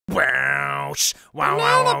Smosh. Wow,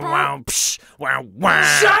 wow, wow, wow, psh, wow,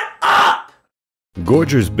 wow. Shut up!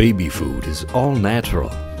 Gorger's baby food is all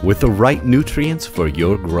natural, with the right nutrients for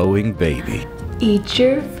your growing baby. Eat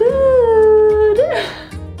your food.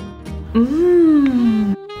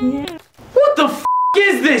 Mmm. Yeah. What the f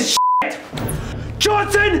is this shit?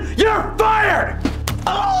 Johnson, you're fired!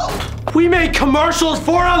 Oh. We make commercials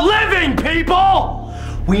for a living, people!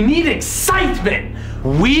 We need excitement.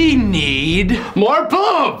 We need more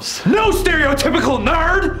boobs. No stereotypical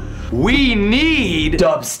nerd. We need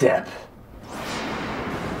dubstep.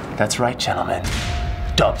 That's right, gentlemen.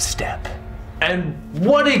 Dubstep. And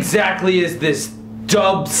what exactly is this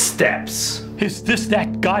dubsteps? Is this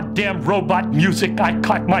that goddamn robot music I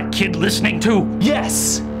caught my kid listening to?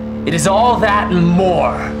 Yes, it is all that and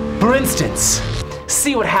more. For instance,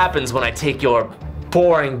 see what happens when I take your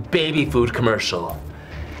boring baby food commercial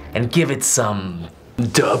and give it some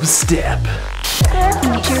dubstep.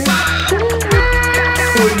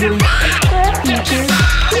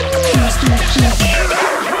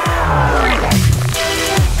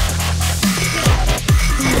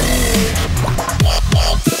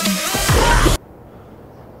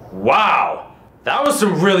 Wow, that was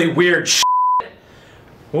some really weird shit.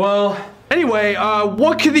 Well, anyway,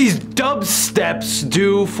 what can these dubsteps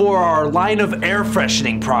do for our line of air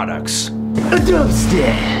freshening products? A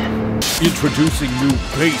dubstep. Introducing new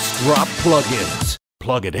bass drop plugins.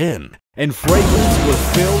 Plug it in, and fragrance will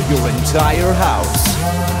fill your entire house.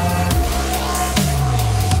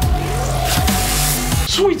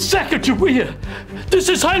 Sweet Sacagawea! This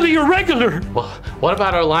is highly irregular! Well, what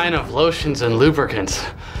about our line of lotions and lubricants?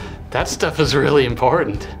 That stuff is really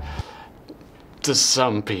important. To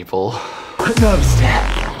some people.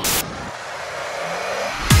 Dubstep.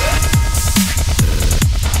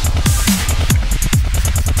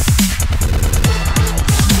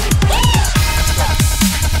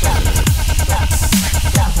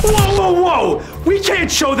 Whoa, whoa, whoa! We can't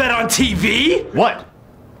show that on TV! What?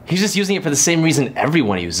 He's just using it for the same reason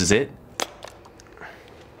everyone uses it.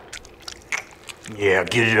 Yeah,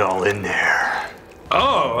 get it all in there.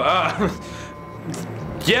 Oh,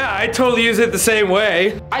 yeah, I totally use it the same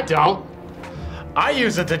way. I don't. I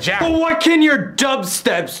use it to jack. But what can your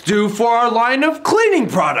dubsteps do for our line of cleaning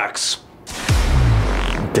products?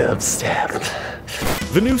 Dubstep.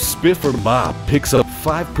 The new Spiffer mop picks up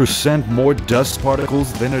 5% more dust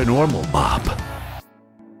particles than a normal mop.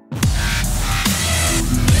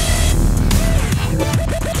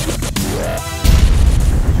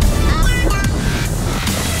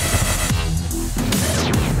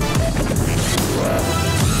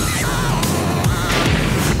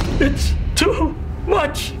 It's too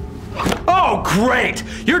much. Oh, great!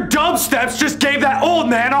 Your dubsteps just gave that old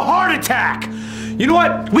man a heart attack! You know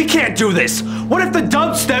what? We can't do this. What if the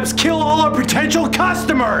dubsteps kill all our potential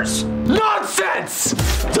customers? Nonsense!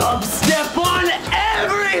 Dubstep on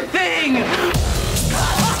everything!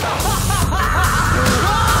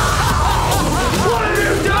 What have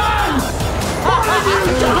you done? What have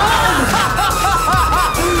you done?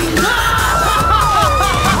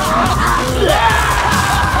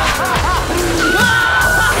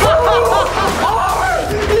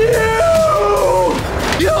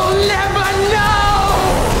 You'll never know!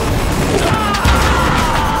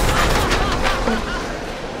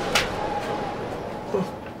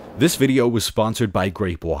 This video was sponsored by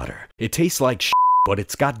Grape Water. It tastes like shit, but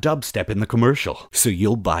it's got dubstep in the commercial, so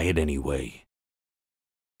you'll buy it anyway.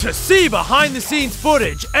 To see behind-the-scenes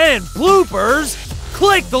footage and bloopers,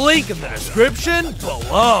 click the link in the description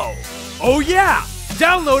below. Oh yeah,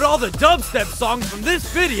 download all the dubstep songs from this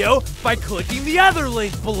video by clicking the other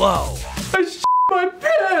link below. I shit my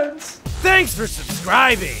pants! Thanks for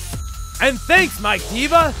subscribing. And thanks, Mike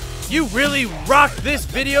Diva. You really rocked this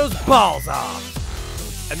video's balls off.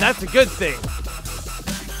 And that's a good thing.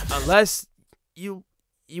 Unless you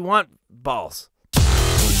want balls.